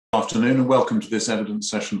Afternoon and welcome to this evidence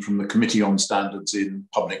session from the Committee on Standards in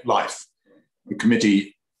Public Life. The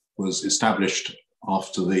committee was established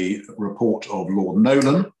after the report of Lord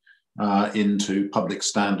Nolan into public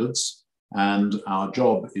standards, and our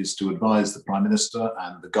job is to advise the Prime Minister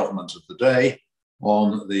and the government of the day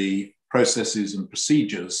on the processes and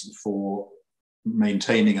procedures for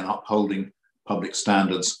maintaining and upholding public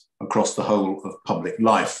standards across the whole of public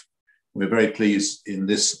life. We're very pleased in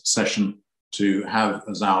this session to have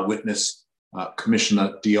as our witness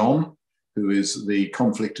Commissioner Dion, who is the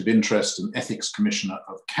Conflict of Interest and Ethics Commissioner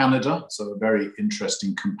of Canada, so a very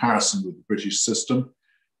interesting comparison with the British system.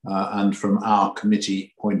 And from our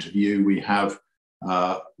committee point of view, we have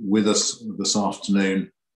with us this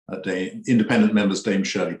afternoon independent members Dame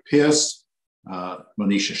Shirley Pearce,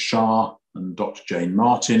 Monisha Shah and Dr. Jane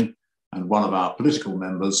Martin, and one of our political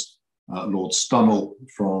members, Lord Stunnell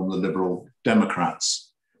from the Liberal Democrats.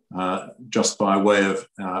 Just by way of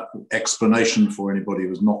explanation for anybody who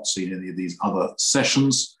has not seen any of these other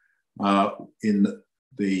sessions, in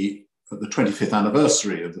the 25th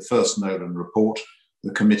anniversary of the first Nolan report,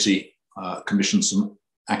 the committee commissioned some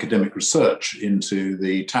academic research into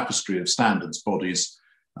the tapestry of standards bodies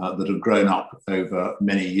that have grown up over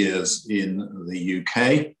many years in the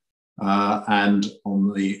UK. And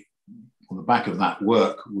on the back of that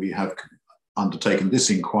work, we have undertaken this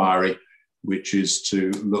inquiry, which is to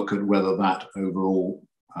look at whether that overall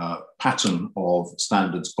pattern of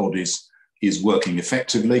standards bodies is working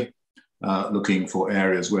effectively, looking for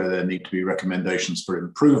areas where there need to be recommendations for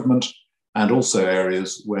improvement, and also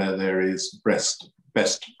areas where there is best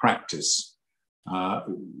practice.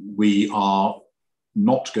 We are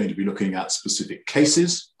not going to be looking at specific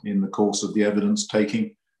cases in the course of the evidence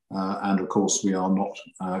taking, and of course we are not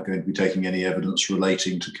going to be taking any evidence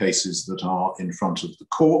relating to cases that are in front of the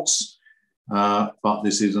courts. But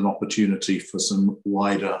this is an opportunity for some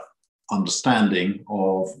wider understanding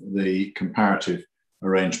of the comparative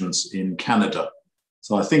arrangements in Canada.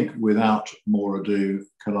 So I think without more ado,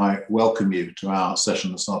 can I welcome you to our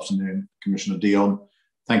session this afternoon, Commissioner Dion.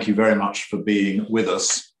 Thank you very much for being with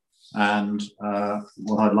us. And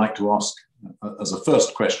what I'd like to ask as a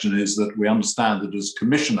first question is that we understand that as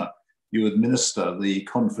Commissioner, you administer the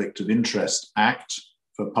Conflict of Interest Act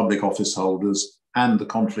for public office holders and the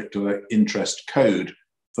Conflict of Interest Code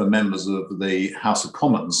for members of the House of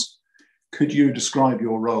Commons. Could you describe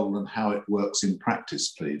your role and how it works in practice,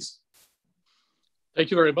 please?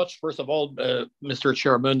 Thank you very much, first of all, Mr.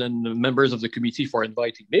 Chairman and members of the committee for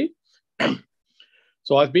inviting me.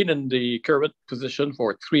 So I've been in the current position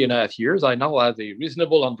for 3.5 years. I now have a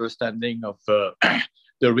reasonable understanding of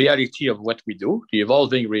the reality of what we do, the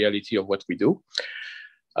evolving reality of what we do.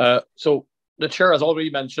 So the chair has already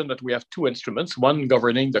mentioned that we have two instruments, one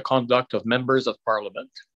governing the conduct of members of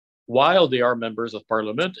parliament while they are members of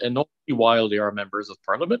parliament, and only while they are members of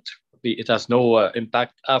parliament. It has no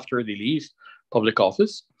impact after they leave public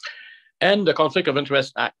office. And the Conflict of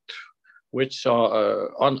Interest Act, which on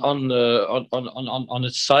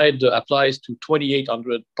its side applies to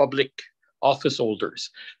 2,800 public office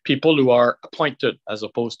holders, people who are appointed as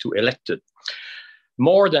opposed to elected.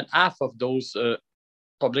 More than half of those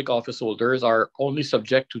public office holders are only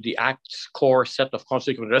subject to the Act's core set of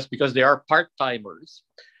conflict of interest because they are part-timers.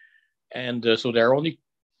 And so they're only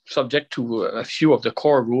subject to a few of the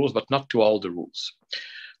core rules, but not to all the rules.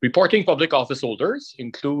 Reporting public office holders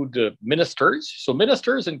include ministers. So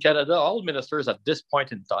ministers in Canada, all ministers at this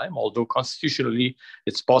point in time, although constitutionally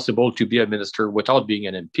it's possible to be a minister without being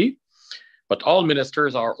an MP, but all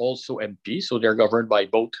ministers are also MP, so they're governed by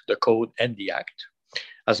both the Code and the Act,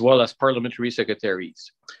 as well as parliamentary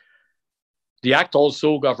secretaries. The Act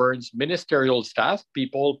also governs ministerial staff,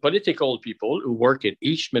 political people who work in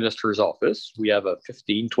each minister's office. We have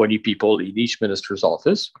 15, 20 people in each minister's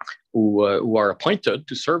office who are appointed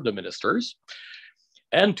to serve the ministers,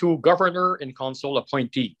 and to governor and council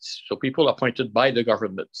appointees, so people appointed by the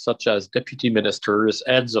government, such as deputy ministers,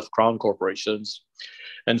 heads of crown corporations,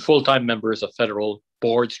 and full-time members of federal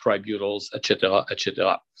boards, tribunals, etc.,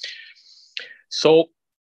 etc. So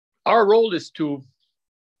our role is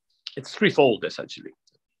it's threefold, essentially.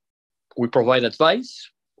 We provide advice,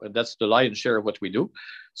 and that's the lion's share of what we do.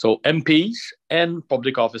 So MPs and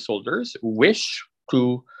public office holders who wish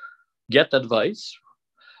to get advice,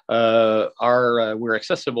 we're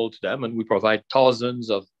accessible to them, and we provide thousands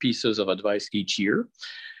of pieces of advice each year.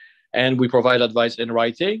 And we provide advice in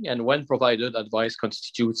writing, and when provided, advice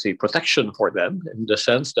constitutes a protection for them in the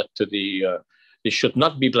sense that they should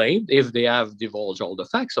not be blamed if they have divulged all the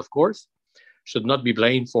facts, of course, should not be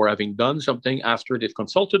blamed for having done something after they've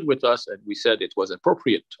consulted with us and we said it was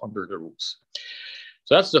appropriate under the rules.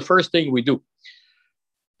 So that's the first thing we do.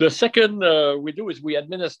 The second we do is we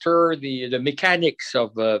administer the mechanics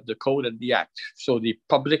of the code and the act. So the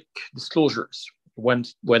public disclosures.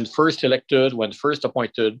 When first elected, when first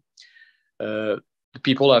appointed, the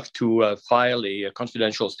people have to file a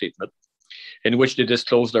confidential statement in which they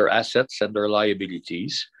disclose their assets and their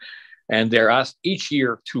liabilities. And they're asked each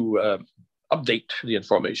year to update the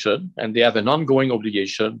information, and they have an ongoing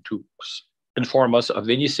obligation to inform us of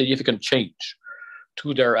any significant change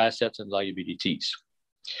to their assets and liabilities.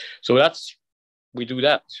 So we do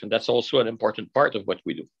that, and that's also an important part of what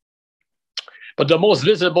we do. But the most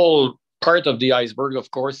visible part of the iceberg,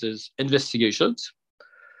 of course, is investigations.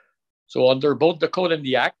 So under both the code and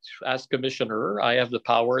the act, as commissioner, I have the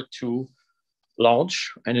power to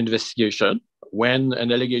launch an investigation when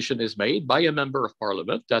an allegation is made by a member of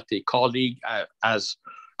parliament that a colleague has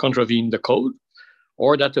contravened the code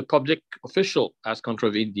or that a public official has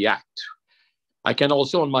contravened the act. I can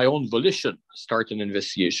also, on my own volition, start an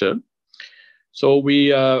investigation. So we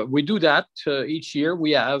do that each year.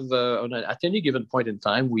 We have, at any given point in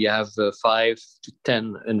time, we have 5 to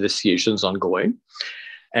 10 investigations ongoing.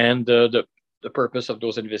 And the purpose of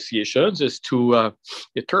those investigations is to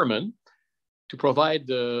determine, to provide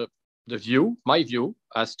my view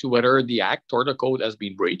as to whether the act or the code has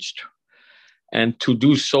been breached, and to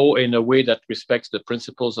do so in a way that respects the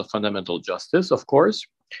principles of fundamental justice, of course.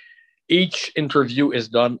 Each interview is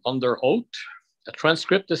done under oath. A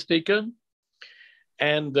transcript is taken.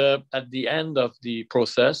 And at the end of the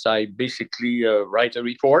process, I basically write a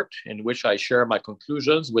report in which I share my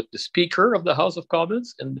conclusions with the Speaker of the House of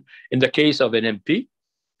Commons, and in the case of an MP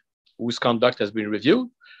whose conduct has been reviewed,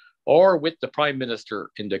 or with the Prime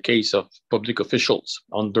Minister in the case of public officials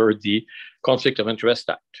under the Conflict of Interest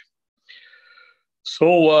Act.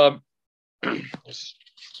 So,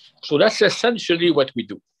 so that's essentially what we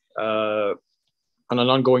do on an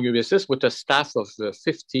ongoing basis with a staff of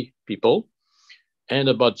 50 people and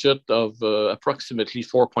a budget of approximately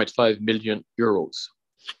 4.5 million euros.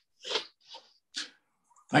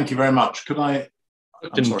 Thank you very much. Could I...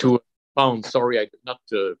 into pounds, sorry, I did not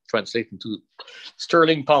translate into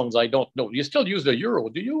sterling pounds. I don't know. You still use the euro,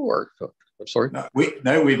 do you? Or I'm sorry. No,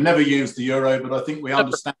 we've never used the euro, but I think we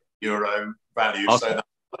understand the euro value. Okay. So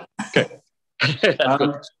okay. That's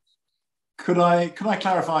good. Could I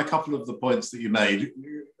clarify a couple of the points that you made?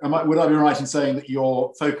 Would I be right in saying that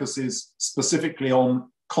your focus is specifically on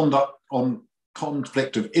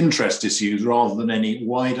conflict of interest issues rather than any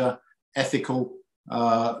wider ethical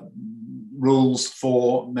rules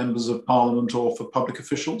for members of parliament or for public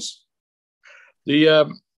officials?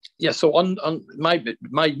 So on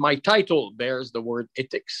my title bears the word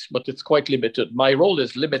ethics, but it's quite limited. My role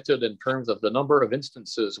is limited in terms of the number of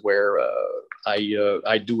instances where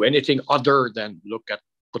I do anything other than look at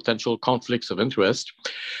potential conflicts of interest.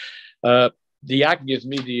 The Act gives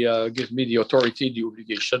me the authority, the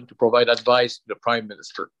obligation to provide advice to the Prime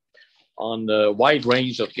Minister on a wide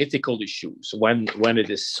range of ethical issues when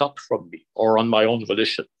it is sought from me or on my own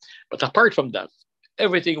volition. But apart from that,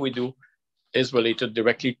 everything we do is related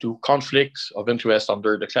directly to conflicts of interest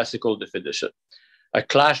under the classical definition, a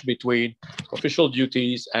clash between official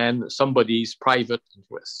duties and somebody's private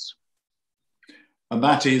interests. And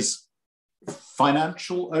that is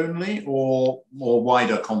financial only or more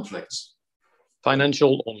wider conflicts?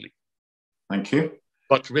 Financial only. Thank you.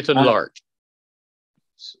 But written large.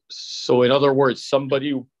 So in other words,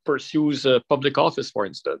 somebody who pursues a public office, for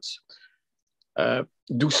instance,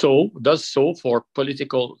 does so for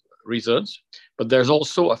political reasons, but there's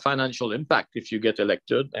also a financial impact if you get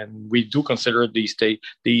elected, and we do consider these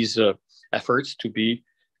efforts to be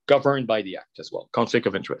governed by the Act as well, conflict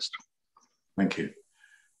of interest. Thank you.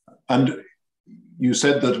 And you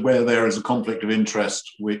said that where there is a conflict of interest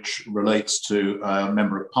which relates to a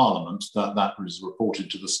member of parliament, that is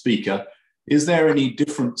reported to the Speaker. Is there any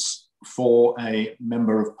difference for a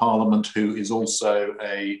member of parliament who is also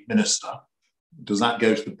a minister? Does that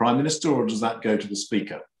go to the Prime Minister or does that go to the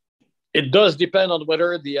Speaker? It does depend on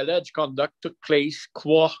whether the alleged conduct took place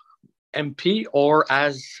qua MP or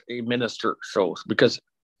as a minister. So, because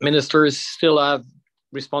ministers still have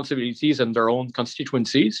responsibilities in their own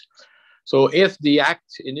constituencies. So if the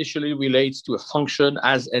Act initially relates to a function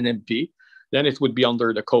as an MP, then it would be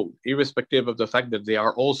under the code, irrespective of the fact that they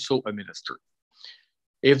are also a minister.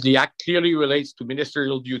 If the Act clearly relates to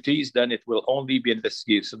ministerial duties, then it will only be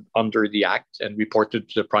investigated under the Act and reported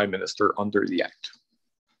to the Prime Minister under the Act.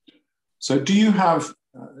 So do you have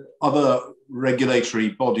other regulatory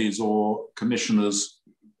bodies or commissioners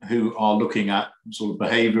who are looking at sort of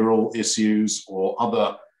behavioural issues or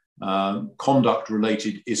other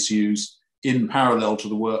conduct-related issues in parallel to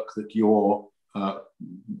the work that you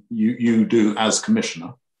do as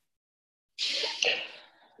Commissioner?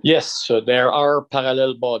 Yes, so there are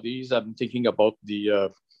parallel bodies. I'm thinking about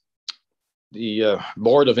the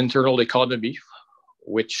Board of Internal Economy,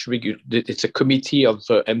 which it's a committee of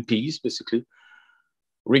MPs, basically,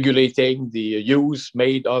 regulating the use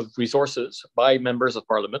made of resources by members of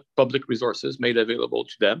parliament, public resources made available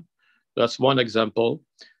to them. That's one example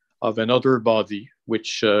of another body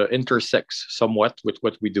which intersects somewhat with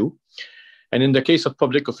what we do. And in the case of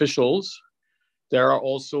public officials, there are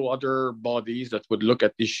also other bodies that would look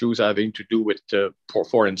at issues having to do with,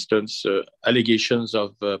 for instance, allegations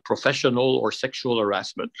of professional or sexual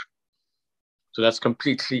harassment. So that's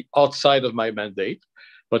completely outside of my mandate,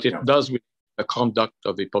 but it does with the conduct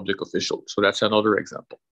of a public official. So that's another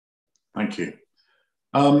example. Thank you.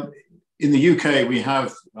 In the UK, we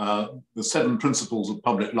have the 7 principles of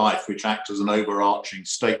public life, which act as an overarching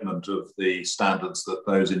statement of the standards that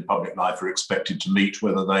those in public life are expected to meet,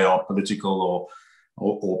 whether they are political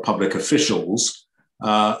or public officials.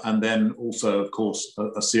 And then also, of course,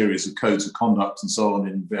 a series of codes of conduct and so on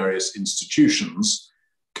in various institutions.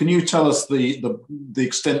 Can you tell us the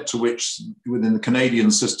extent to which within the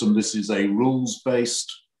Canadian system this is a rules-based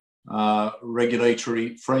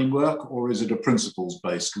regulatory framework, or is it a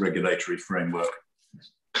principles-based regulatory framework?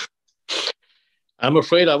 I'm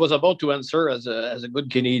afraid I was about to answer as a good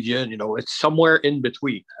Canadian, it's somewhere in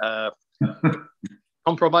between.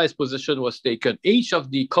 Compromise position was taken. Each of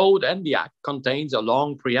the code and the act contains a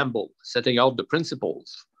long preamble setting out the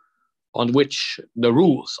principles on which the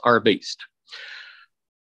rules are based.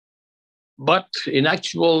 But in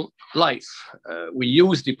actual life, we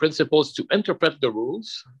use the principles to interpret the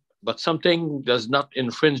rules, but something does not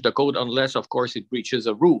infringe the code unless, of course, it breaches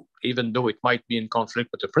a rule, even though it might be in conflict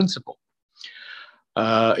with the principle,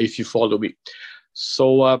 if you follow me.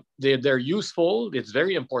 So they're useful. It's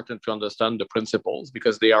very important to understand the principles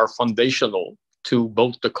because they are foundational to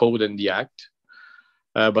both the code and the act.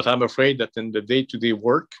 But I'm afraid that in the day-to-day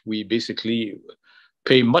work, we basically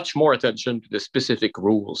pay much more attention to the specific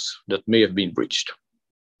rules that may have been breached.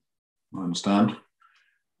 I understand.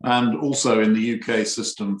 And also in the UK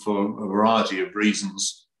system, for a variety of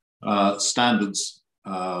reasons, standards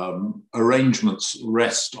arrangements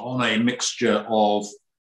rest on a mixture of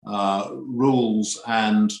rules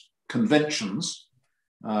and conventions.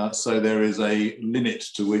 So there is a limit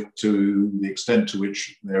to the extent to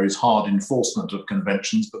which there is hard enforcement of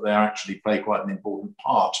conventions, but they actually play quite an important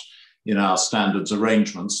part in our standards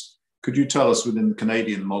arrangements. Could you tell us within the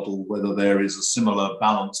Canadian model whether there is a similar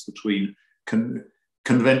balance between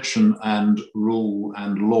convention and rule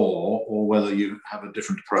and law, or whether you have a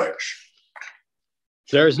different approach?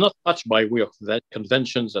 There is not much by way of that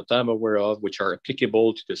conventions that I'm aware of which are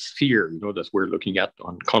applicable to the sphere, that we're looking at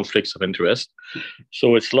on conflicts of interest.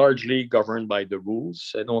 So it's largely governed by the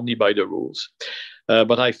rules and only by the rules.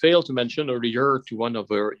 But I failed to mention earlier to one of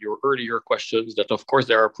your earlier questions that, of course,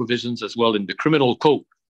 there are provisions as well in the criminal code.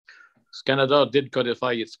 Canada did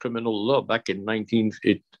codify its criminal law back in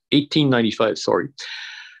 1895,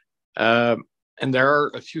 and there are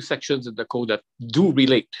a few sections in the code that do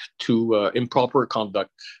relate to improper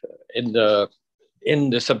conduct in the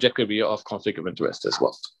subject area of conflict of interest as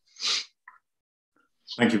well.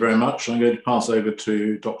 Thank you very much. I'm going to pass over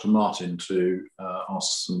to Dr. Martin to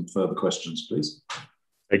ask some further questions, please.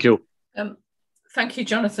 Thank you. Thank you,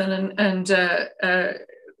 Jonathan, and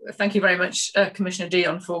thank you very much, Commissioner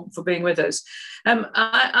Dion, for being with us.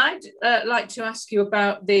 I'd like to ask you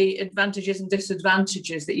about the advantages and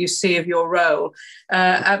disadvantages that you see of your role.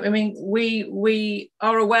 I mean, we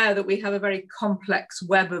are aware that we have a very complex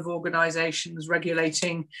web of organisations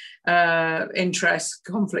regulating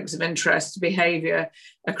conflicts of interest, behaviour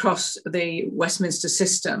across the Westminster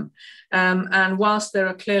system. And whilst there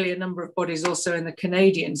are clearly a number of bodies also in the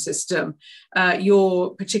Canadian system,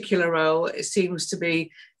 your particular role seems to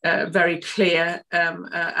be very clear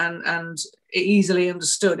and easily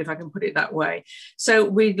understood, if I can put it that way. So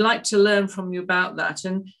we'd like to learn from you about that.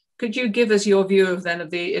 And could you give us your view of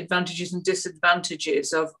the advantages and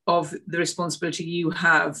disadvantages of the responsibility you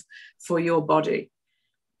have for your body?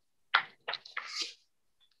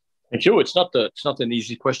 Thank you. It's not an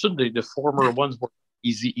easy question. The former ones were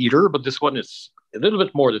easy either, but this one is a little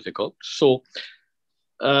bit more difficult. So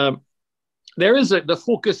the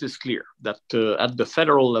focus is clear that at the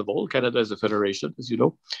federal level, Canada is a federation, as you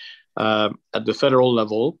know. At the federal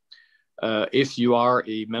level, if you are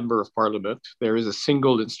a member of parliament, there is a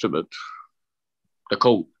single instrument, the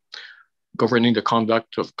code, governing the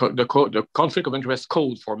conduct of the conflict of interest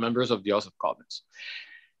code for members of the House of Commons.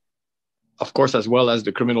 Of course, as well as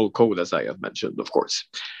the criminal code, as I have mentioned, of course.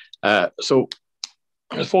 So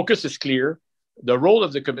the focus is clear. The role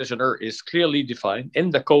of the commissioner is clearly defined in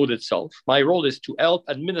the code itself. My role is to help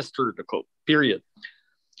administer the code, period.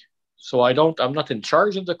 So I'm not in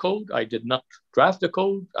charge of the code. I did not draft the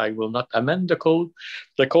code. I will not amend the code.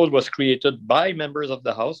 The code was created by members of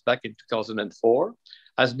the House back in 2004,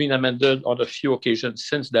 has been amended on a few occasions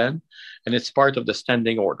since then, and it's part of the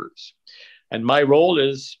standing orders. And my role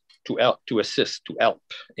is to help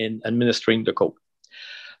in administering the code.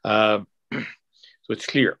 So it's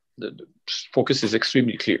clear. The focus is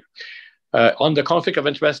extremely clear. On the Conflict of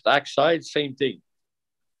Interest Act side, same thing.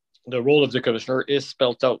 The role of the commissioner is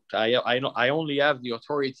spelled out. I only have the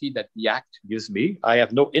authority that the Act gives me. I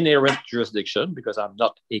have no inherent jurisdiction because I'm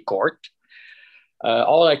not a court.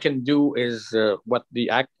 All I can do is what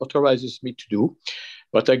the Act authorizes me to do.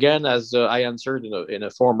 But again, as I answered in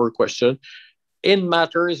a former question, in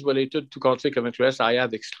matters related to conflict of interest, I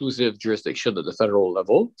have exclusive jurisdiction at the federal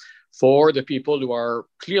level for the people who are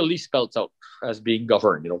clearly spelled out as being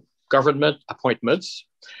governed. Government appointments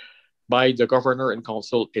by the governor and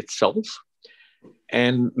council itself,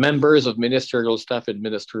 and members of ministerial staff in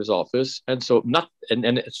minister's office. And so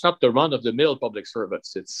it's not the run-of-the-mill public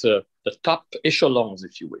service. It's the top echelons,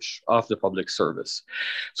 if you wish, of the public service.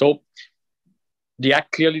 So the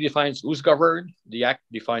Act clearly defines who's governed. The Act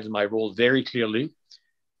defines my role very clearly,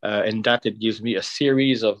 in that it gives me a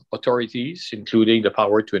series of authorities, including the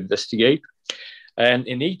power to investigate. And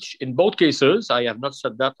in both cases, I have not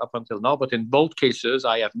said that up until now, but in both cases,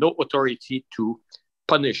 I have no authority to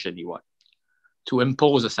punish anyone, to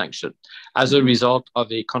impose a sanction as a result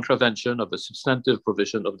of a contravention of a substantive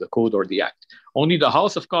provision of the code or the Act. Only the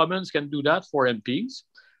House of Commons can do that for MPs.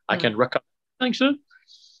 I can recommend a sanction.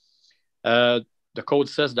 The code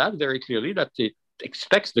says that very clearly, that it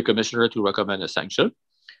expects the commissioner to recommend a sanction.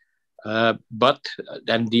 But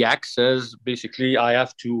then the Act says, basically, I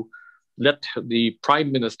have to let the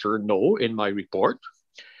Prime Minister know in my report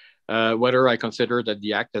whether I consider that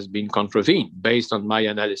the Act has been contravened based on my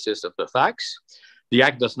analysis of the facts. The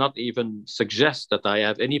Act does not even suggest that I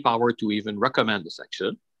have any power to even recommend a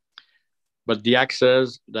sanction. But the Act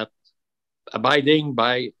says that abiding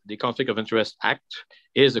by the Conflict of Interest Act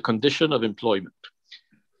is a condition of employment.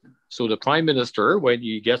 So the Prime Minister, when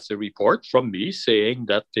he gets a report from me saying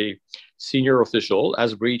that a senior official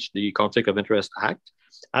has breached the Conflict of Interest Act,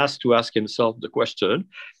 has to ask himself the question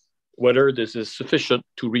whether this is sufficient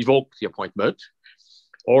to revoke the appointment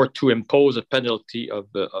or to impose a penalty of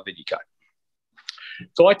any kind.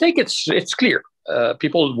 So I think it's clear.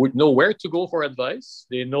 People would know where to go for advice.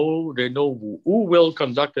 They know who will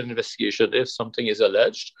conduct an investigation if something is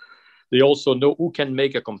alleged. They also know who can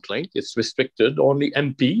make a complaint. It's restricted. Only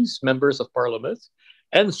MPs, members of parliament,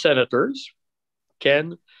 and senators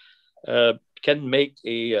can make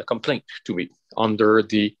a complaint to me. Under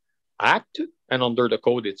the Act and under the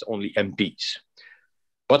code, it's only MPs.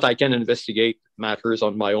 But I can investigate matters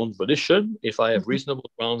on my own volition if I have reasonable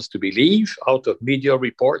grounds to believe, out of media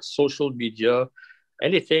reports, social media,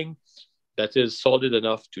 anything that is solid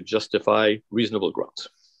enough to justify reasonable grounds.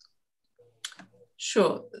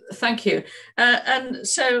 Sure, thank you. And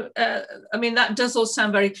so, I mean, that does all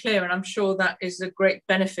sound very clear, and I'm sure that is a great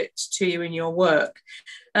benefit to you in your work.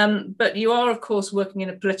 But you are, of course, working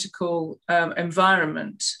in a political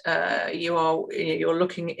environment. You're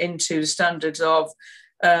looking into standards of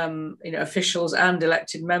officials and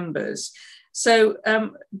elected members. So,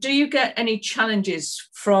 do you get any challenges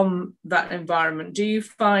from that environment? Do you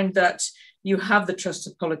find that you have the trust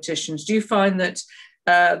of politicians? Do you find that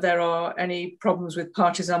there are any problems with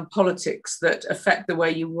partisan politics that affect the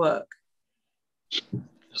way you work?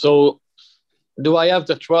 So, do I have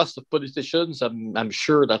the trust of politicians? I'm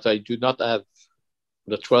sure that I do not have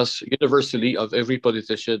the trust universally of every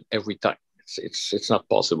politician every time. It's not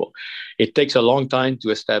possible. It takes a long time to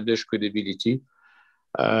establish credibility.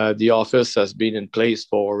 The office has been in place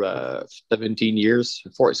for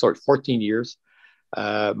 14 years.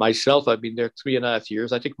 Myself, I've been there 3.5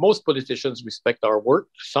 years. I think most politicians respect our work.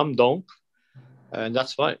 Some don't, and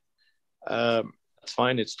that's fine. That's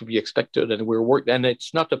fine. It's to be expected, and and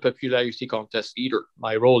it's not a popularity contest either.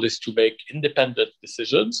 My role is to make independent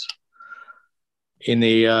decisions in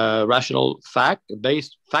a rational,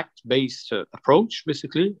 fact-based approach,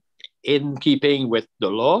 basically, in keeping with the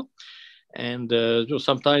law. And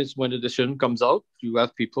sometimes when a decision comes out, you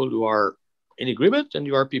have people who are in agreement, and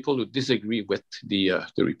you are people who disagree with the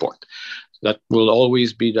report. That will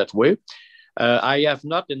always be that way. I have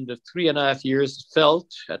not, in the 3.5 years,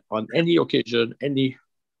 felt on any occasion any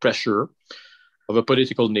pressure of a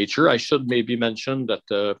political nature. I should maybe mention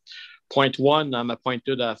that point one, I'm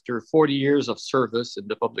appointed after 40 years of service in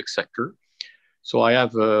the public sector. So I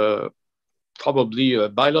have probably a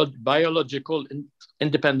biological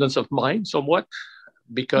independence of mind somewhat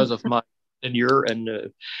because of my tenure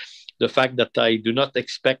and the fact that I do not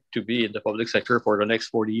expect to be in the public sector for the next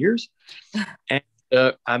 40 years. And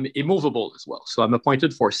I'm immovable as well. So I'm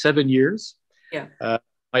appointed for 7 years. Yeah.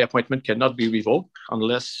 My appointment cannot be revoked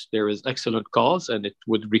unless there is excellent cause, and it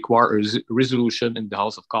would require a resolution in the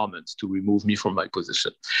House of Commons to remove me from my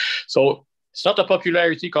position. So it's not a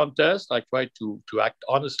popularity contest. I try to act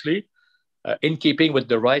honestly, in keeping with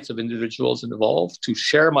the rights of individuals involved, to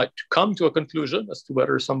come to a conclusion as to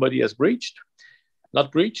whether somebody has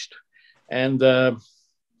not breached. And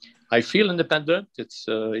I feel independent. It's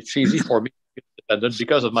easy for me to be independent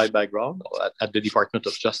because of my background at the Department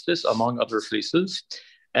of Justice, among other places,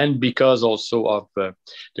 and because also of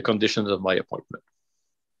the conditions of my appointment.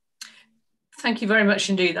 Thank you very much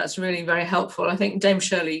indeed. That's really very helpful. I think, Dame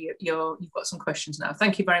Shirley, you've got some questions now.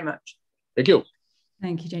 Thank you very much. Thank you.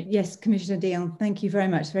 Thank you, Jane. Yes, Commissioner Dion, thank you very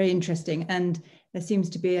much. Very interesting. And there seems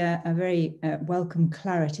to be a very welcome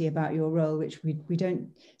clarity about your role, which we don't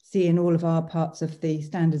see in all of our parts of the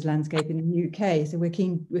standards landscape in the UK. So we're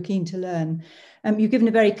keen to learn. You've given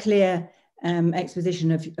a very clear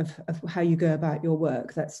exposition of how you go about your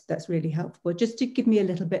work. That's really helpful. Just to give me a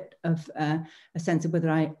little bit of a sense of whether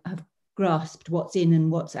I have grasped what's in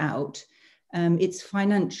and what's out. It's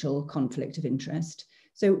financial conflict of interest.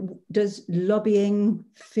 So does lobbying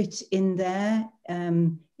fit in there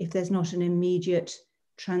if there's not an immediate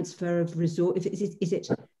transfer of resource? Is it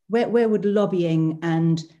where would lobbying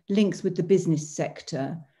and links with the business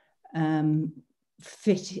sector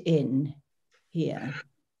fit in here?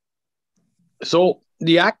 So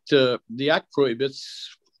the act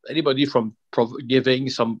prohibits anybody from giving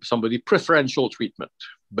somebody preferential treatment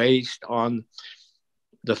based on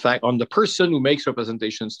the person who makes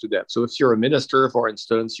representations to them. So if you're a minister, for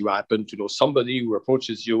instance, you happen to know somebody who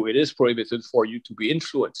approaches you, it is prohibited for you to be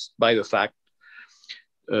influenced by the fact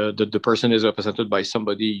that the person is represented by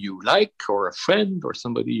somebody you like, or a friend, or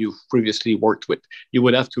somebody you've previously worked with. You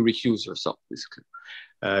would have to recuse yourself, basically.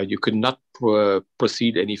 You could not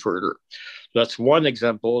proceed any further. That's one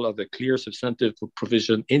example of a clear substantive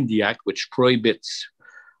provision in the Act which prohibits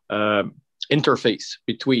interface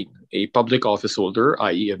between a public office holder,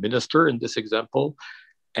 i.e. a minister in this example,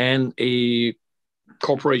 and a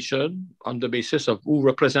corporation on the basis of who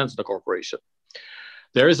represents the corporation.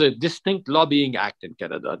 There is a distinct lobbying act in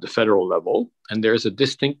Canada at the federal level, and there is a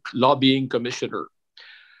distinct lobbying commissioner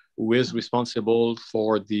who is responsible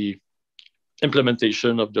for the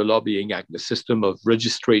implementation of the lobbying act, the system of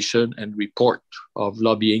registration and report of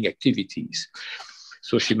lobbying activities.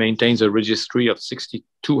 So she maintains a registry of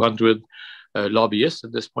 6,200 lobbyists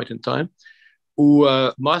at this point in time, who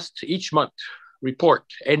must each month report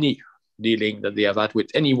any dealing that they have had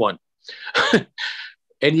with anyone,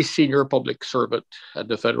 any senior public servant at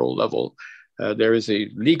the federal level. There is a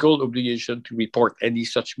legal obligation to report any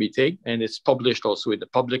such meeting, and it's published also in the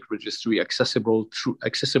public registry, accessible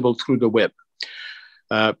through the web.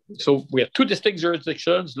 So we have two distinct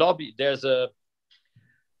jurisdictions. There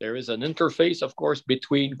is an interface, of course,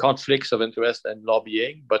 between conflicts of interest and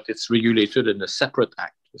lobbying, but it's regulated in a separate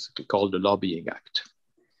act, basically called the Lobbying Act.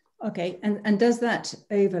 Okay, and does that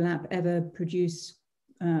overlap ever produce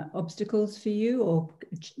obstacles for you or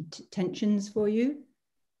tensions for you?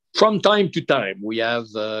 From time to time, we have,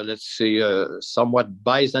 let's say, somewhat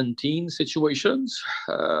Byzantine situations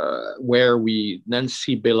where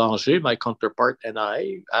Nancy Bélanger, my counterpart, and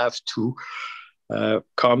I have to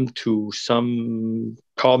come to some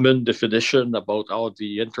common definition about how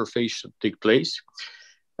the interface should take place.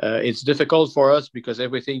 It's difficult for us because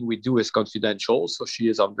everything we do is confidential. So she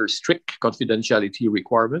is under strict confidentiality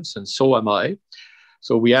requirements, and so am I.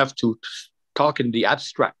 So we have to talk in the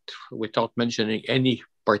abstract without mentioning any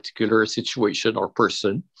particular situation or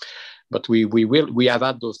person. But we have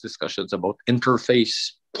had those discussions about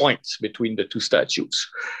interface points between the two statutes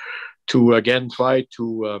to, again, try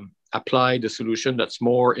to apply the solution that's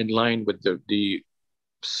more in line with the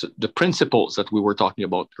principles that we were talking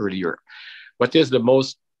about earlier. What is the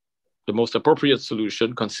most appropriate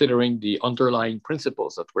solution considering the underlying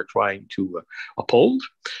principles that we're trying to uphold?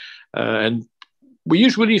 And we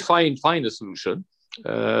usually find a solution.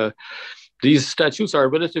 These statutes are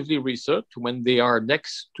relatively recent. When they are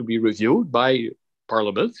next to be reviewed by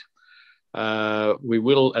Parliament, we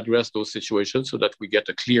will address those situations so that we get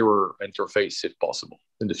a clearer interface, if possible,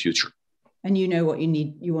 in the future. And you know what you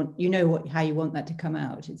need. How you want that to come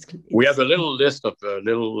out. We have a little list of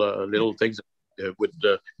little things that would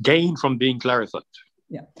gain from being clarified.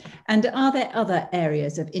 Yeah. And are there other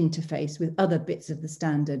areas of interface with other bits of the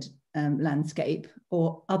standard landscape,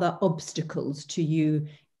 or other obstacles to you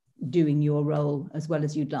doing your role as well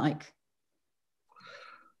as you'd like?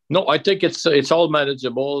 No, I think it's all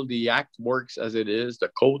manageable. The act works as it is. The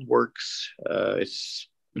code works. It's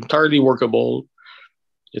entirely workable.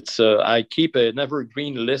 I keep an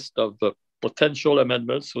evergreen list of potential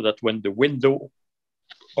amendments so that when the window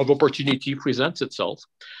of opportunity presents itself,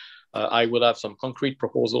 I will have some concrete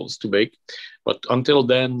proposals to make. But until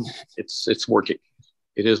then, it's working.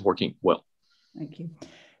 It is working well. Thank you.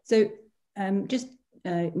 So just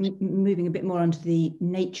moving a bit more onto the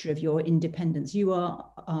nature of your independence, you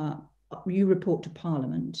report to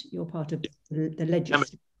Parliament. You're part of the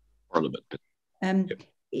legislature. Parliament.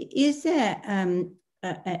 Is there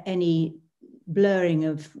any blurring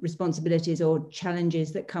of responsibilities or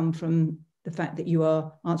challenges that come from the fact that you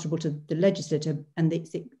are answerable to the legislature and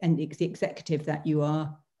the executive that you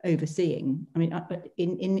are overseeing? I mean,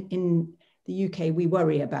 in the UK, we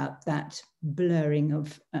worry about that blurring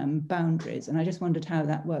of boundaries, and I just wondered how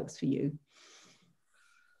that works for you.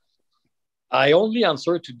 I only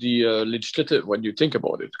answer to the legislative when you think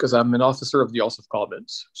about it, because I'm an officer of the House of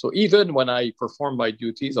Commons. So even when I perform my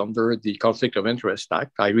duties under the Conflict of Interest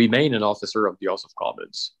Act, I remain an officer of the House of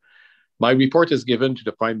Commons. My report is given to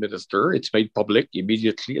the Prime Minister. It's made public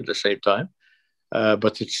immediately at the same time.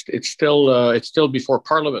 But it's still before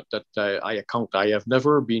Parliament that I account. I have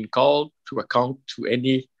never been called to account to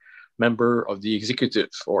any member of the executive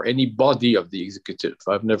or any body of the executive.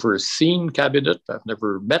 I've never seen cabinet. I've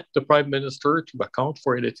never met the Prime Minister to account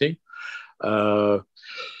for anything.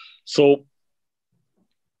 So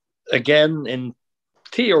again, in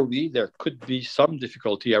theory, there could be some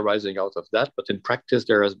difficulty arising out of that, but in practice,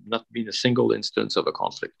 there has not been a single instance of a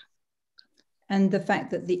conflict. And the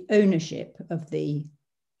fact that the ownership of the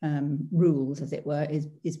rules, as it were,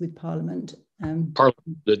 is with Parliament.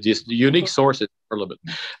 Parliament, the unique source is Parliament.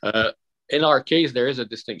 In our case, there is a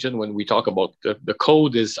distinction when we talk about the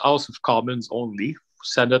code is House of Commons only.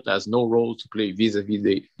 Senate has no role to play vis-a-vis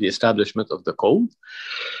the establishment of the code.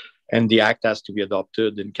 And the act has to be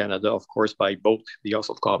adopted in Canada, of course, by both the House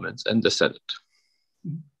of Commons and the Senate.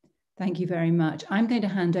 Thank you very much. I'm going to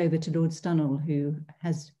hand over to Lord Stunnell, who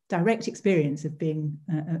has direct experience of being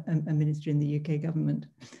a minister in the UK government.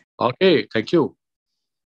 Okay, thank you.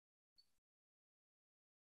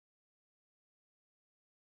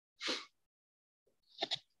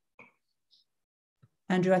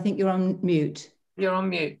 Andrew, I think you're on mute. You're on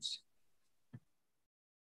mute.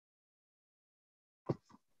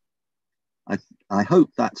 I hope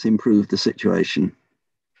that's improved the situation.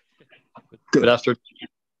 Good afternoon.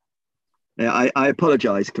 Yeah, I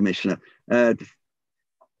apologise, Commissioner.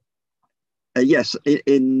 Yes,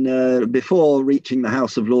 before reaching the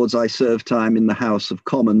House of Lords, I served time in the House of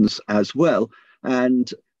Commons as well.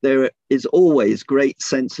 And there is always great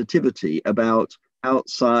sensitivity about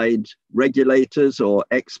outside regulators or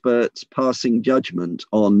experts passing judgment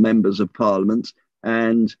on members of Parliament,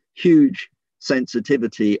 and huge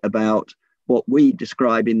sensitivity about what we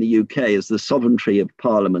describe in the UK as the sovereignty of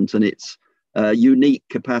Parliament and its unique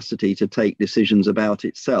capacity to take decisions about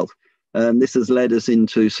itself. This has led us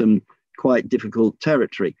into some quite difficult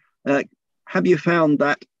territory. Have you found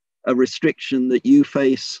that a restriction that you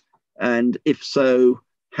face? And if so,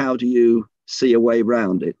 how do you see a way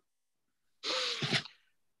around it?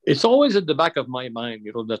 It's always at the back of my mind,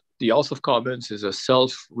 that the House of Commons is a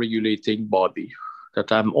self-regulating body,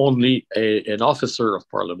 that I'm only an officer of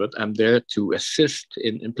Parliament. I'm there to assist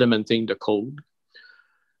in implementing the code.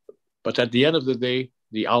 But at the end of the day,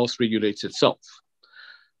 the House regulates itself.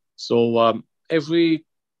 So every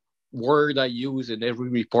word I use in every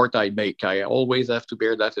report I make, I always have to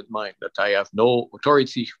bear that in mind, that I have no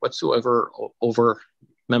authority whatsoever over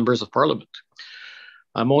members of Parliament.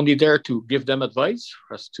 I'm only there to give them advice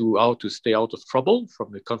as to how to stay out of trouble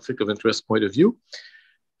from the conflict of interest point of view,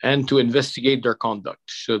 and to investigate their conduct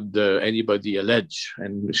should anybody allege,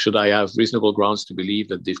 and should I have reasonable grounds to believe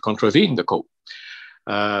that they've contravened the code.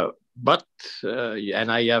 And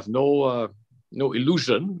I have no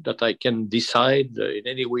illusion that I can decide in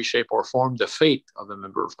any way, shape, or form the fate of a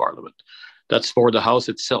member of Parliament. That's for the House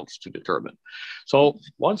itself to determine. So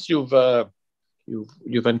once you've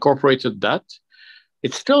incorporated that,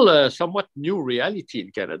 it's still a somewhat new reality in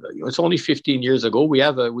Canada. It's only 15 years ago.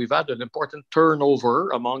 We've had an important turnover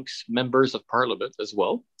amongst members of Parliament as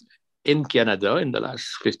well in Canada in the last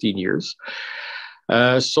 15 years.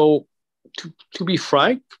 So to be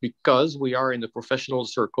frank, because we are in the professional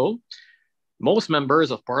circle, most members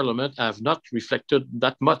of Parliament have not reflected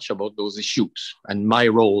that much about those issues and my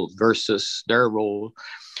role versus their role.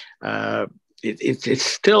 It's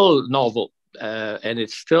still novel. And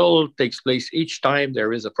it still takes place each time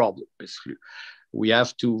there is a problem, basically. we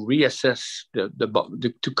have to reassess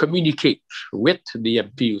to communicate with the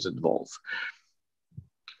MPs involved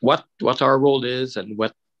what our role is and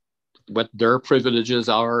what their privileges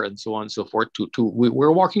are and so on and so forth.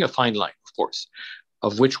 We're walking a fine line, of course,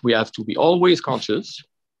 of which we have to be always conscious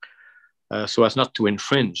so as not to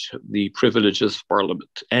infringe the privileges of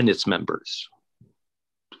Parliament and its members.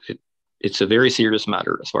 It's a very serious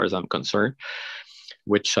matter as far as I'm concerned,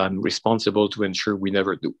 which I'm responsible to ensure we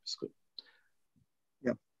never do.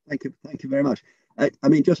 Yeah, thank you very much. I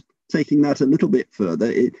mean, just taking that a little bit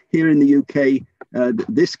further, here in the UK,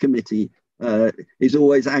 this committee is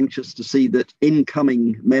always anxious to see that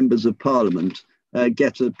incoming members of Parliament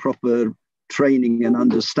get a proper training and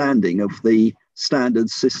understanding of the standard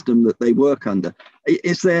system that they work under.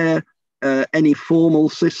 Is there any formal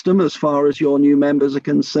system as far as your new members are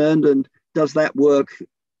concerned, and does that work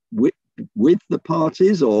with the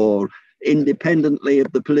parties or independently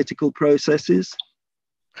of the political processes?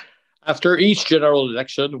 After each general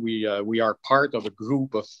election, we are part of a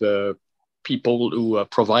group of people who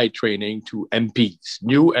provide training to MPs,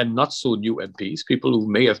 new and not so new MPs, people who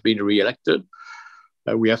may have been re-elected.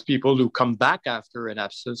 We have people who come back after an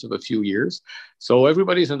absence of a few years. So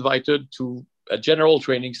everybody's invited to a general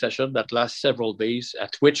training session that lasts several days,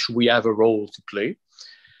 at which we have a role to play.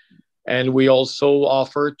 And we also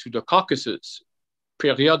offer to the caucuses,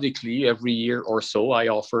 periodically, every year or so, I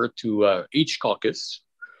offer to each caucus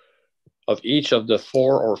of each of the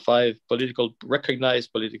 4 or 5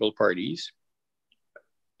 recognized political parties,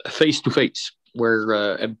 face-to-face,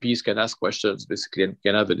 where MPs can ask questions, basically, and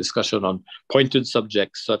can have a discussion on pointed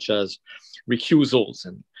subjects such as recusals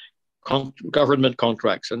and government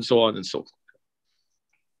contracts and so on and so forth.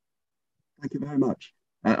 Thank you very much.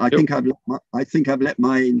 I think I've let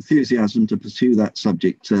my enthusiasm to pursue that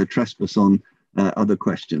subject trespass on other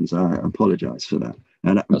questions. I apologise for that,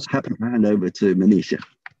 and I'm happy to hand over to Manisha.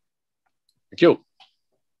 Thank you.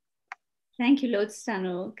 Thank you, Lord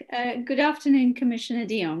Stanhope. Good afternoon, Commissioner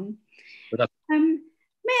Dion. Good afternoon.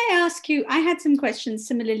 May I ask you, I had some questions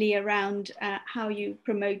similarly around how you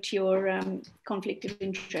promote your conflict of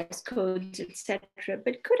interest codes, etc.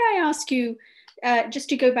 But could I ask you, just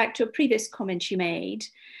to go back to a previous comment you made,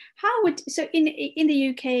 so in the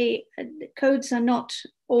UK, codes are not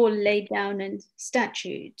all laid down in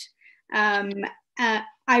statute. I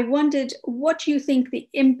wondered what you think the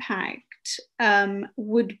impact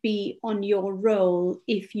would be on your role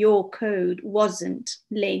if your code wasn't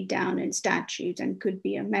laid down in statute and could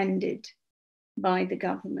be amended by the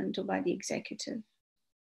government or by the executive?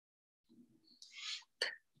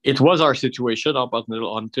 It was our situation up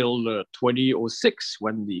until 2006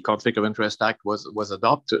 when the Conflict of Interest Act was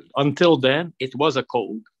adopted. Until then, it was a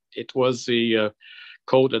code. It was a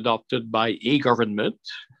code adopted by a government,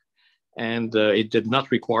 and it did not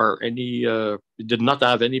require any. It did not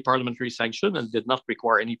have any parliamentary sanction and did not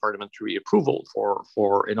require any parliamentary approval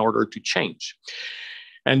in order to change.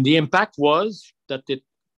 And the impact was that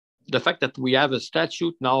the fact that we have a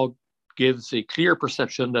statute now gives a clear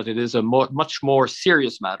perception that it is a much more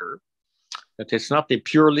serious matter, that it's not a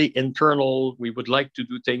purely internal, we would like to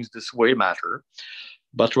do things this way matter,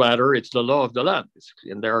 but rather it's the law of the land,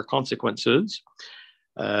 basically, and there are consequences.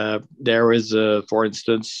 There is, for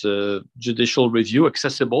instance, judicial review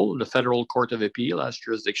accessible. The Federal Court of Appeal has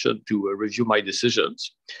jurisdiction to review my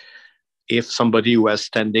decisions if somebody who has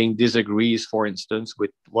standing disagrees, for instance,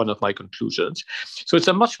 with one of my conclusions. So it's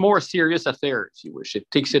a much more serious affair, if you wish. It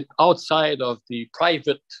takes it outside of the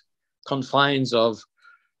private confines of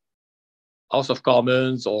House of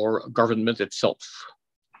Commons or government itself.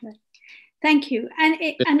 Thank you.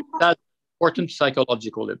 And that's important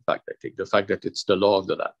psychological impact, I think, the fact that it's the law of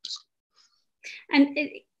the land.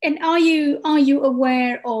 And are you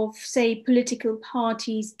aware of, say, political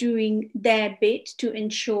parties doing their bit to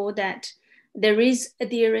ensure that there is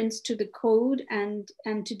adherence to the code and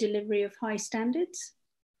to delivery of high standards?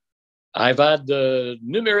 I've had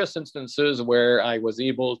numerous instances where I was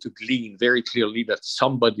able to glean very clearly that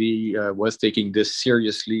somebody was taking this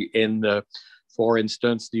seriously in, for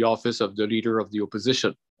instance, the office of the leader of the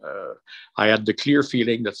opposition. I had the clear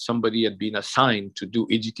feeling that somebody had been assigned to do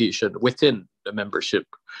education within the membership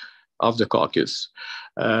of the caucus.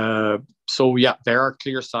 So yeah, there are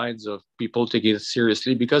clear signs of people taking it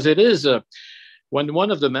seriously, because it is, when one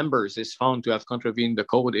of the members is found to have contravened the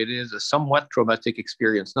code, it is a somewhat traumatic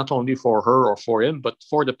experience, not only for her or for him, but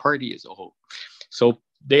for the party as a whole. So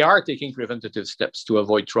they are taking preventative steps to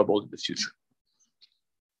avoid trouble in the future.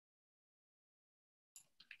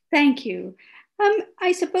 Thank you.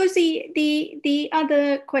 I suppose the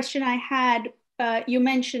other question I had, you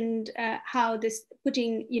mentioned how this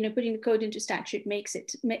putting the code into statute it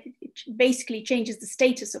basically changes the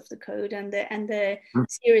status of the code and the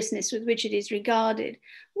seriousness with which it is regarded.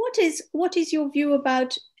 What is your view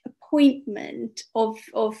about appointment of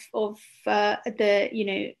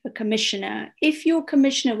a commissioner? If your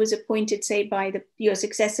commissioner was appointed, say, your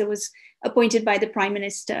successor was appointed by the Prime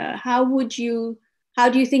Minister, how do you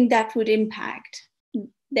think that would impact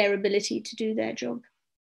their ability to do their job?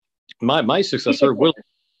 My successor will.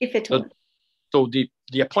 If at all. So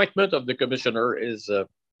the appointment of the commissioner is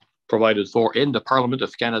provided for in the Parliament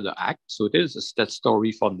of Canada Act. So it is a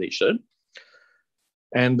statutory foundation.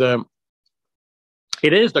 And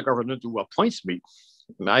it is the government who appoints me.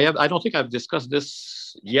 I don't think I've discussed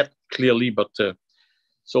this yet clearly, but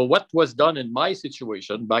so what was done in my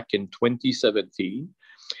situation back in 2017,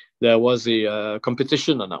 there was a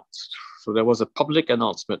competition announced. So there was a public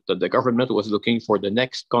announcement that the government was looking for the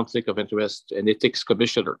next conflict of interest and ethics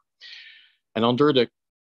commissioner. And under the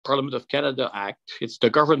Parliament of Canada Act, it's the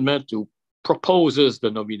government who proposes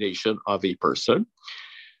the nomination of a person.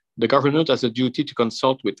 The government has a duty to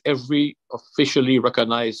consult with every officially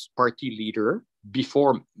recognized party leader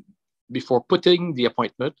before putting the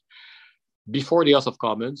appointment before the House of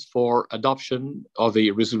Commons for adoption of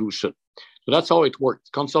a resolution. So that's how it works: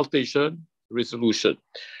 consultation, resolution.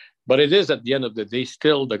 But it is, at the end of the day,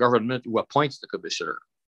 still the government who appoints the commissioner,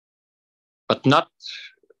 but not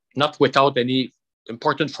without any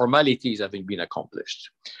important formalities having been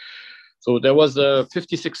accomplished. So there was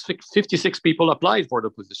 56 people applied for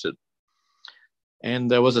the position.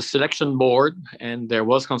 And there was a selection board, and there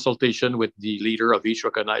was consultation with the leader of each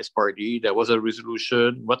recognized party. There was a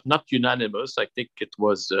resolution, but not unanimous. I think it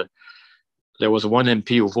was, there was one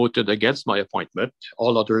MP who voted against my appointment.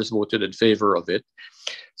 All others voted in favor of it.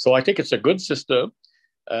 So I think it's a good system.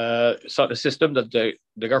 So a system that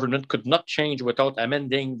the government could not change without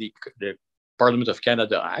amending the Parliament of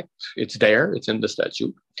Canada Act. It's there, it's in the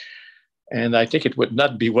statute. And I think it would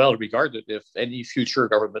not be well regarded if any future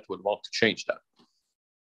government would want to change that,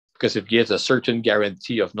 because it gives a certain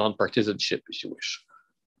guarantee of non-partisanship, if you wish.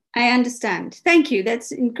 I understand. Thank you.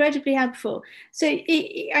 That's incredibly helpful. So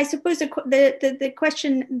I suppose the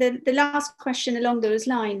question, the last question along those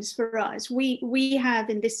lines for us, we have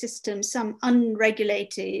in this system some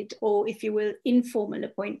unregulated, or if you will, informal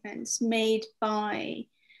appointments made by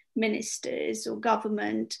ministers or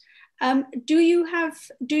government. Do you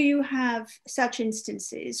have such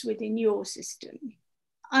instances within your system,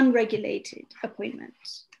 unregulated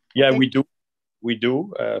appointments? Yeah, we do.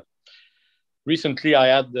 Recently, I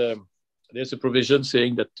had there's a provision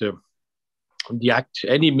saying that the Act,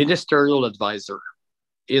 any ministerial advisor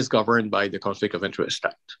is governed by the Conflict of Interest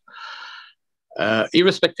Act,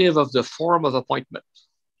 irrespective of the form of appointment.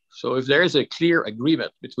 So if there is a clear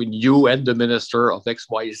agreement between you and the minister of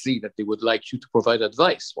XYZ that they would like you to provide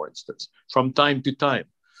advice, for instance, from time to time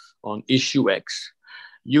on issue X,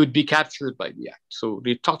 you'd be captured by the Act. So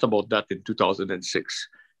they talked about that in 2006.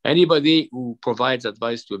 Anybody who provides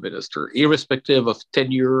advice to a minister, irrespective of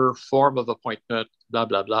tenure, form of appointment, blah,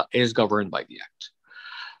 blah, blah, is governed by the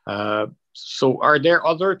Act. So are there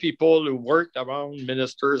other people who worked around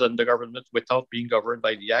ministers and the government without being governed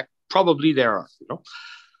by the Act? Probably there are,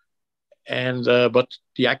 And but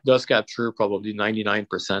the Act does capture probably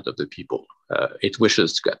 99% of the people it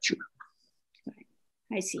wishes to capture.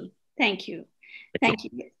 I see. Thank you. Thank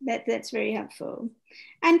you. That's very helpful.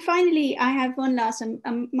 And finally, I have one last,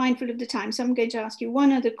 I'm mindful of the time, so I'm going to ask you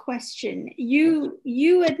one other question. You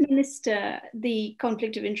administer the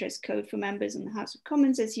Conflict of Interest Code for members in the House of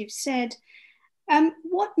Commons, as you've said.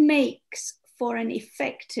 What makes for an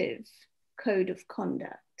effective code of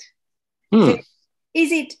conduct? So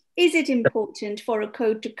is it important for a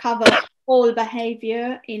code to cover all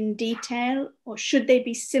behavior in detail, or should they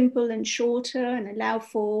be simple and shorter and allow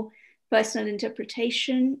for personal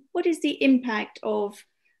interpretation? What is the impact of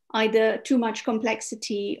either too much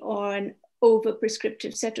complexity or an over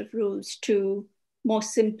prescriptive set of rules to more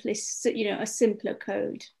simplest, a simpler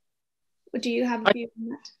code? What do you have a view on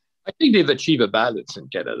that? I think they've achieved a balance in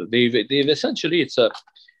Canada. They've essentially,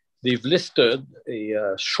 they've listed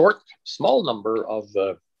a small number of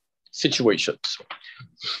situations.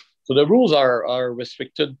 So the rules are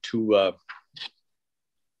restricted to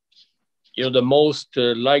the most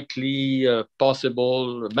likely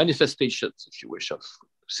possible manifestations, if you wish, of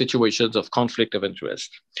situations of conflict of interest,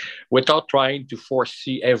 without trying to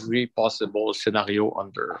foresee every possible scenario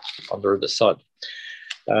under the sun.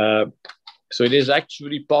 So it is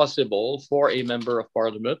actually possible for a member of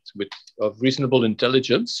parliament of reasonable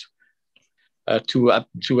intelligence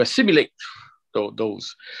to assimilate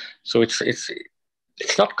those. So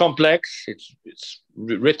it's not complex. It's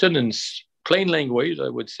written in plain language, I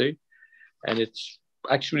would say, and it's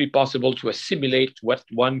actually possible to assimilate what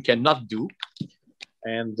one cannot do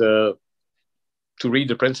and to read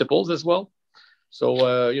the principles as well.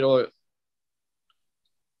 So,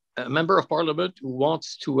 a member of parliament who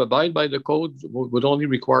wants to abide by the code would only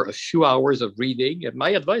require a few hours of reading. And my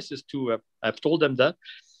advice is to, I've told them that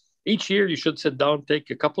each year you should sit down, take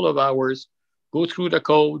a couple of hours, go through the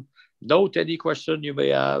code, note any question you may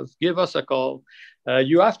have, give us a call.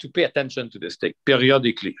 You have to pay attention to this thing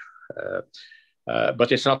periodically,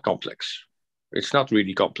 but it's not complex. It's not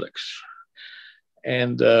really complex.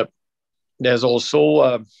 And there's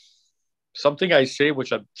also something I say,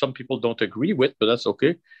 which some people don't agree with, but that's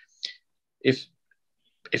okay.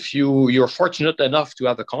 If you're fortunate enough to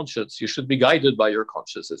have a conscience, you should be guided by your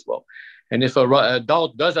conscience as well. And if a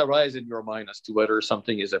doubt does arise in your mind as to whether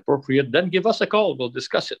something is appropriate, then give us a call. We'll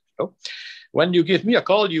discuss it. When you give me a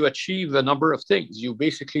call, you achieve a number of things. You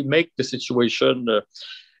basically make the situation,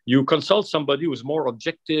 you consult somebody who's more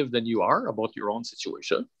objective than you are about your own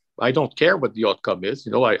situation. I don't care what the outcome is.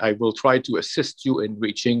 I will try to assist you in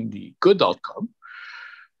reaching the good outcome.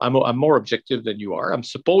 I'm more objective than you are. I'm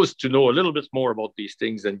supposed to know a little bit more about these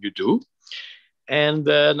things than you do. And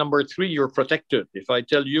number 3, you're protected. If I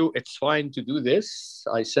tell you it's fine to do this,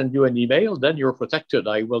 I send you an email, then you're protected.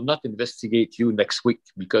 I will not investigate you next week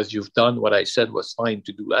because you've done what I said was fine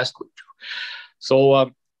to do last week.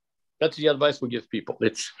 So that's the advice we give people.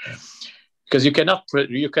 It's because you cannot,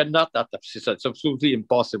 it's absolutely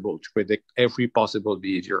impossible to predict every possible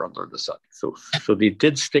behavior under the sun. So they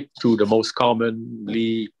did stick to the most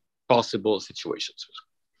commonly possible situations.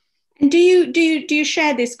 And do you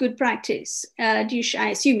share this good practice? I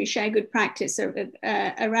assume you share good practice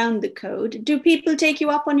around the code. Do people take you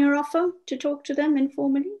up on your offer to talk to them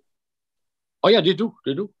informally? Oh yeah, they do.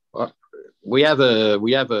 We have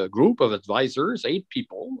a group of advisors, 8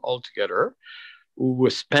 people altogether, who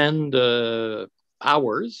spend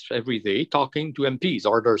hours every day talking to MPs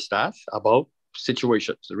or their staff about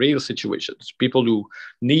situations, real situations, people who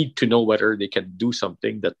need to know whether they can do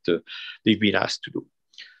something that they've been asked to do.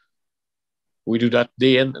 We do that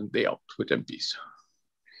day in and day out with MPs.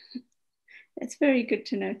 That's very good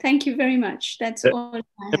to know. Thank you very much. That's all I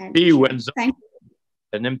had.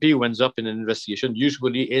 An MP who ends up in an investigation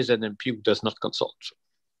usually is an MP who does not consult.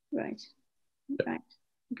 Right.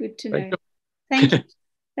 Good to know. Thank you.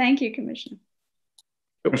 Thank you, Commissioner.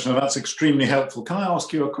 Commissioner, that's extremely helpful. Can I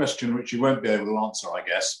ask you a question which you won't be able to answer, I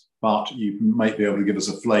guess, but you might be able to give us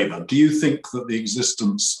a flavour? Do you think that the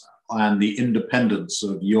existence and the independence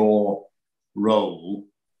of your role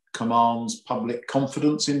commands public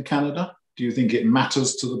confidence in Canada? Do you think it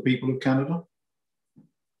matters to the people of Canada?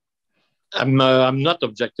 I'm not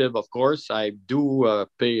objective, of course. I do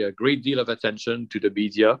pay a great deal of attention to the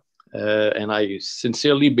media, and I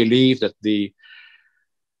sincerely believe that they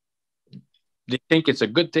think it's a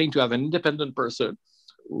good thing to have an independent person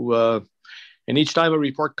who, and each time a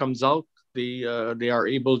report comes out, they are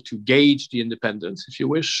able to gauge the independence, if you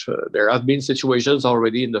wish. There have been situations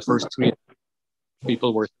already in the first 3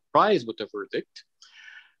 people were surprised with the verdict.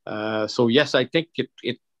 So yes, I think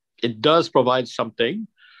it does provide something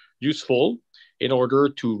useful in order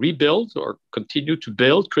to rebuild or continue to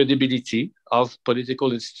build credibility of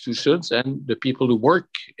political institutions and the people who work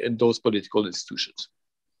in those political institutions.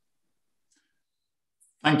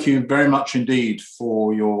 Thank you very much indeed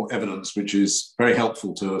for your evidence, which is very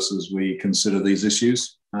helpful to us as we consider these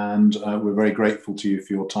issues. And we're very grateful to you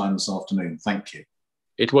for your time this afternoon. Thank you.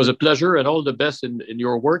 It was a pleasure, and all the best in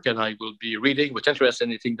your work. And I will be reading with interest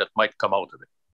anything that might come out of it.